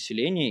эвакуируют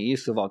население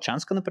из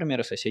Волчанска,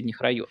 например, и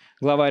соседних районов.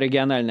 Глава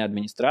региональной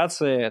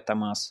администрации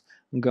Тамас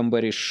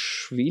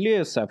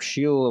Гамбаришвили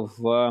сообщил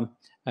в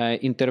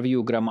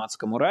интервью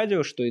громадскому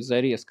радио, что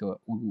из-за резко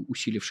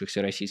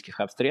усилившихся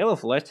российских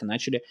обстрелов власти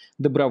начали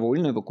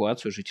добровольную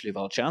эвакуацию жителей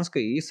Волчанска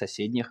и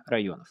соседних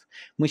районов.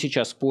 Мы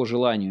сейчас по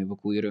желанию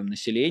эвакуируем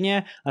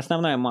население.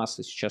 Основная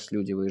масса сейчас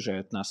люди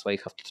выезжают на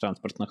своих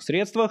автотранспортных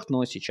средствах,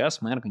 но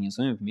сейчас мы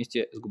организуем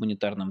вместе с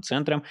гуманитарным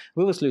центром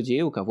вывоз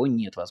людей, у кого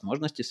нет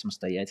возможности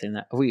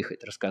самостоятельно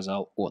выехать,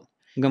 рассказал он.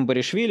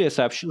 Гамбаришвили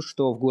сообщил,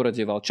 что в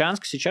городе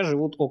Волчанск сейчас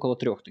живут около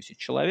 3000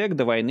 человек,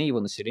 до войны его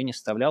население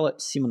составляло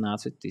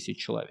 17 тысяч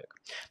человек.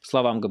 По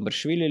словам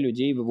Гамбаришвили,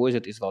 людей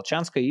вывозят из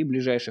Волчанска и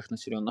ближайших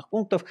населенных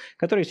пунктов,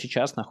 которые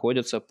сейчас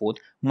находятся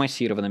под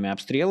массированными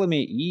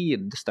обстрелами, и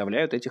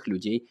доставляют этих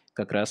людей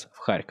как раз в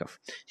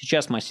Харьков.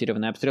 Сейчас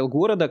массированный обстрел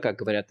города, как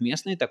говорят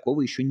местные,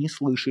 такого еще не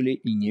слышали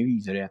и не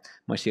видели.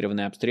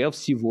 Массированный обстрел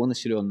всего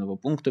населенного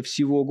пункта,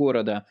 всего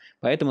города,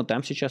 поэтому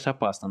там сейчас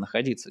опасно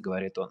находиться,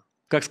 говорит он.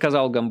 Как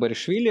сказал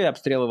Гамбаришвили,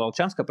 обстрелы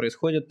Волчанска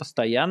происходят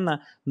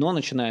постоянно, но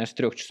начиная с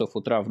 3 часов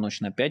утра в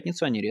ночь на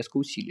пятницу они резко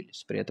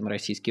усилились. При этом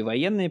российские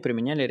военные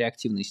применяли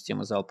реактивные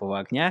системы залпового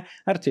огня,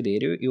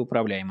 артиллерию и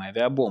управляемые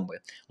авиабомбы.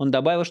 Он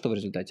добавил, что в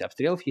результате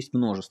обстрелов есть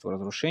множество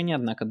разрушений,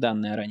 однако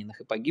данные о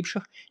раненых и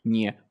погибших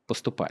не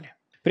поступали.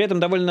 При этом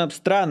довольно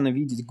странно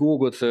видеть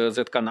гогот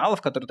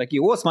Z-каналов, которые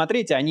такие: «О,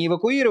 смотрите, они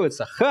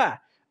эвакуируются!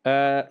 Ха!»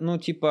 Ну,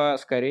 типа,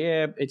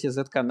 скорее эти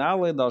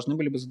Z-каналы должны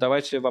были бы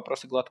задавать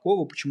вопросы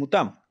Гладкову, почему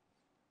там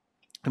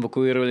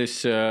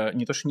эвакуировались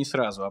не то что не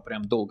сразу, а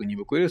прям долго не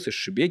эвакуировались из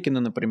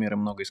Шебекина, например, и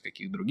много из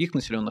каких других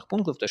населенных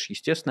пунктов, потому что,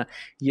 естественно,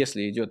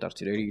 если идет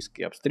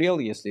артиллерийский обстрел,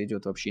 если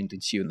идет вообще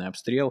интенсивный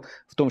обстрел,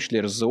 в том числе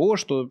РЗО,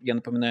 что, я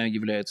напоминаю,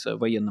 является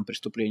военным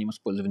преступлением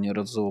использования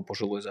РЗО по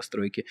жилой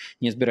застройке,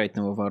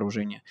 неизбирательного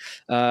вооружения,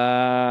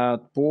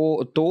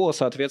 то,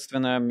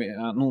 соответственно,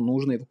 ну,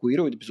 нужно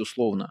эвакуировать,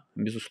 безусловно,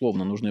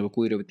 нужно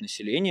эвакуировать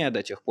население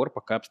до тех пор,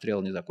 пока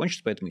обстрел не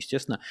закончится, поэтому,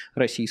 естественно,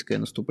 российское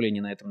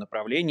наступление на этом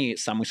направлении,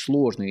 самый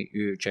сложный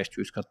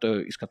частью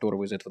из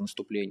которого из этого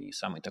наступления,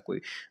 самый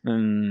такой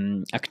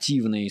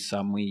активный,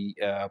 самый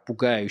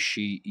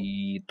пугающий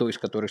и то, из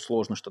которой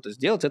сложно что-то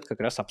сделать, это как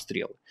раз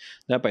обстрелы.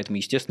 Да, поэтому,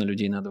 естественно,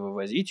 людей надо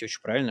вывозить. И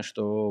очень правильно,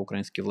 что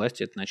украинские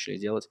власти это начали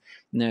делать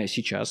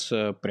сейчас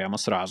прямо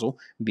сразу,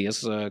 без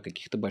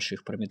каких-то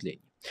больших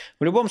промедлений.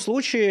 В любом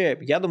случае,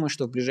 я думаю,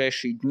 что в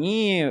ближайшие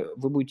дни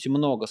вы будете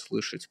много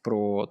слышать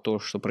про то,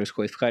 что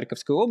происходит в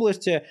Харьковской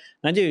области.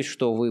 Надеюсь,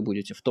 что вы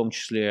будете в том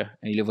числе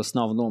или в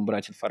основном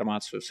брать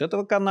информацию с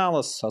этого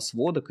канала, со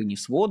сводок и не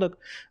сводок,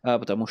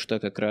 потому что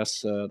как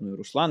раз ну, и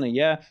Руслан, и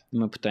я,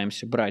 мы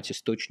пытаемся брать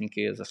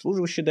источники,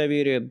 заслуживающие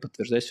доверия,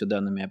 подтверждать все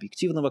данными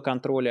объективного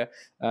контроля,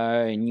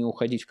 не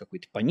уходить в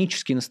какое-то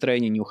панические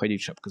настроения, не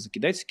уходить в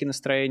шапкозакидательские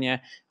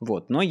настроения.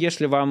 Вот. Но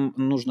если вам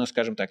нужно,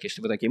 скажем так,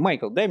 если вы такие,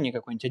 Майкл, дай мне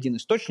какой-нибудь один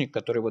источник,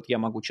 который вот я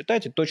могу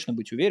читать и точно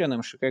быть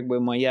уверенным, что как бы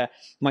мое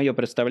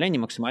представление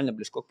максимально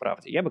близко к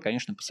правде. Я бы,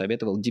 конечно,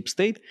 посоветовал Deep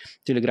State.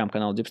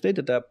 Телеграм-канал Deep State –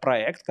 это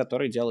проект,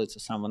 который делается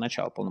с самого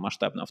начала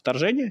полномасштабного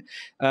вторжения.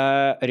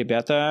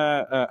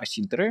 Ребята,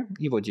 асинтеры,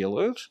 его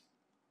делают.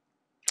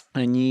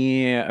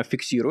 Они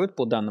фиксируют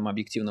по данным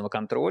объективного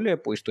контроля,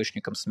 по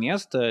источникам с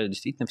места,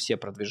 действительно все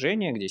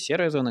продвижения, где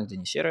серая зона, где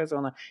не серая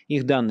зона.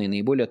 Их данные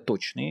наиболее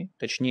точные,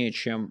 точнее,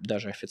 чем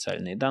даже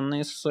официальные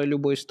данные с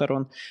любой из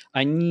сторон.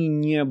 Они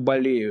не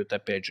болеют,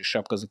 опять же,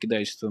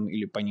 шапкозакидательством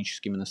или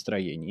паническими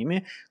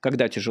настроениями.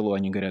 Когда тяжело,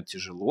 они говорят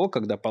тяжело,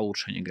 когда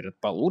получше, они говорят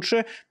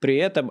получше. При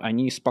этом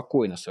они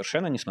спокойно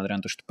совершенно, несмотря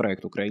на то, что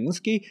проект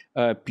украинский,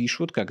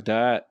 пишут,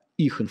 когда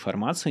их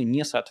информация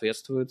не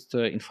соответствует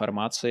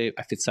информации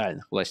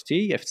официальных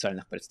властей,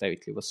 официальных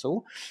представителей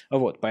ВСУ.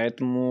 Вот,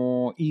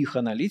 поэтому их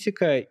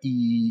аналитика,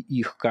 и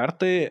их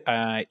карты,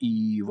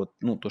 и вот,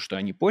 ну, то, что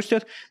они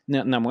постят,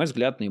 на мой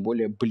взгляд,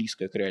 наиболее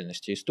близкая к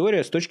реальности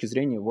история с точки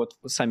зрения вот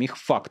самих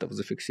фактов,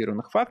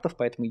 зафиксированных фактов.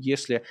 Поэтому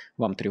если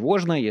вам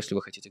тревожно, если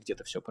вы хотите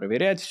где-то все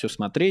проверять, все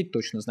смотреть,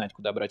 точно знать,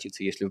 куда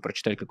обратиться, если вы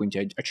прочитали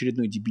какой-нибудь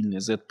очередной дебильный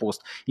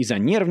Z-пост и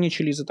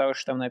занервничали из-за того,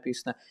 что там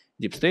написано,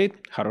 Deep State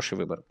 – хороший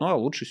выбор. Ну, а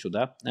лучше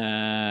сюда,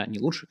 не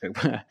лучше, как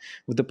бы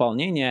в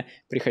дополнение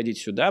приходить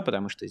сюда,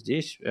 потому что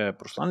здесь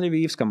Руслан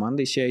Левиев с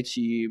командой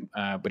CIT,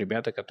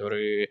 ребята,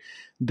 которые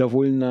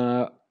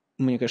довольно,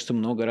 мне кажется,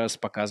 много раз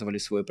показывали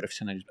свой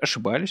профессионализм.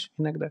 Ошибались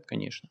иногда,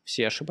 конечно,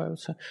 все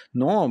ошибаются,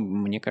 но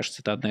мне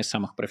кажется, это одна из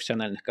самых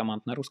профессиональных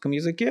команд на русском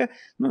языке,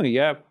 ну и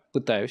я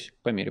пытаюсь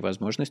по мере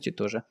возможности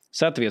тоже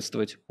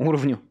соответствовать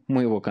уровню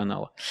моего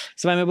канала.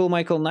 С вами был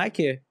Майкл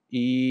Накі,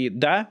 и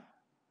да,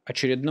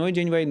 очередной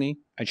день войны,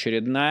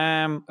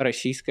 очередная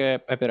российская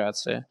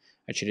операция,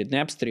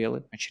 очередные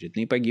обстрелы,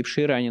 очередные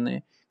погибшие и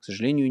раненые. К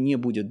сожалению, не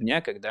будет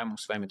дня, когда мы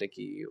с вами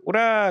такие,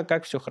 ура,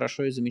 как все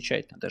хорошо и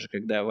замечательно. Даже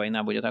когда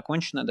война будет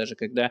окончена, даже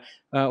когда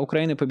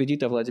Украина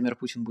победит, а Владимир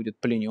Путин будет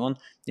пленен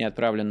и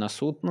отправлен на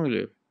суд, ну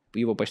или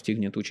его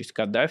постигнет участь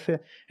Каддафи,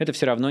 это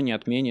все равно не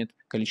отменит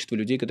количество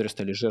людей, которые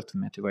стали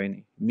жертвами этой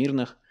войны.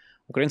 Мирных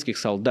украинских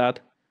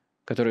солдат,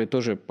 которые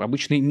тоже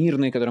обычные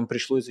мирные, которым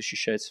пришлось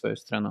защищать свою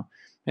страну.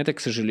 Это,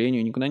 к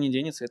сожалению, никуда не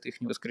денется, это их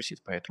не воскресит.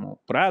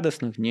 Поэтому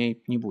радостных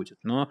дней не будет.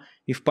 Но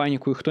и в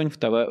панику их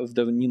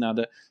не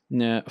надо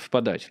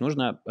впадать.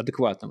 Нужно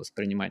адекватно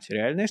воспринимать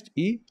реальность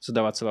и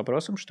задаваться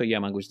вопросом, что я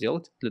могу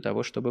сделать для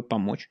того, чтобы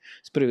помочь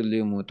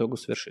справедливому итогу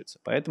свершиться.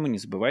 Поэтому не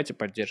забывайте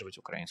поддерживать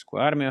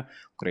украинскую армию,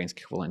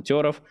 украинских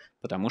волонтеров,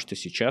 потому что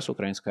сейчас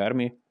украинской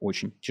армии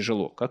очень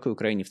тяжело, как и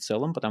Украине в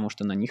целом, потому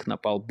что на них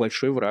напал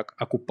большой враг,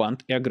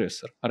 оккупант и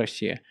агрессор –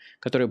 Россия,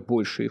 которая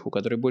больше их, у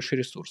которой больше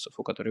ресурсов,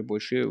 у которой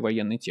больше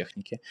военной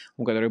техники,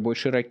 у которой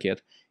больше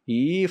ракет,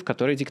 и в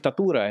которой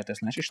диктатура. Это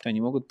значит, что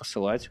они могут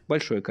посылать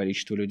большое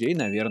количество людей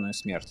на верную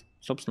смерть.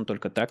 Собственно,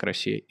 только так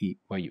Россия и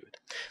воюет.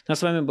 Ну, а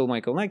с вами был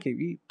Майкл Накі,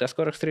 и до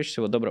скорых встреч,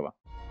 всего доброго.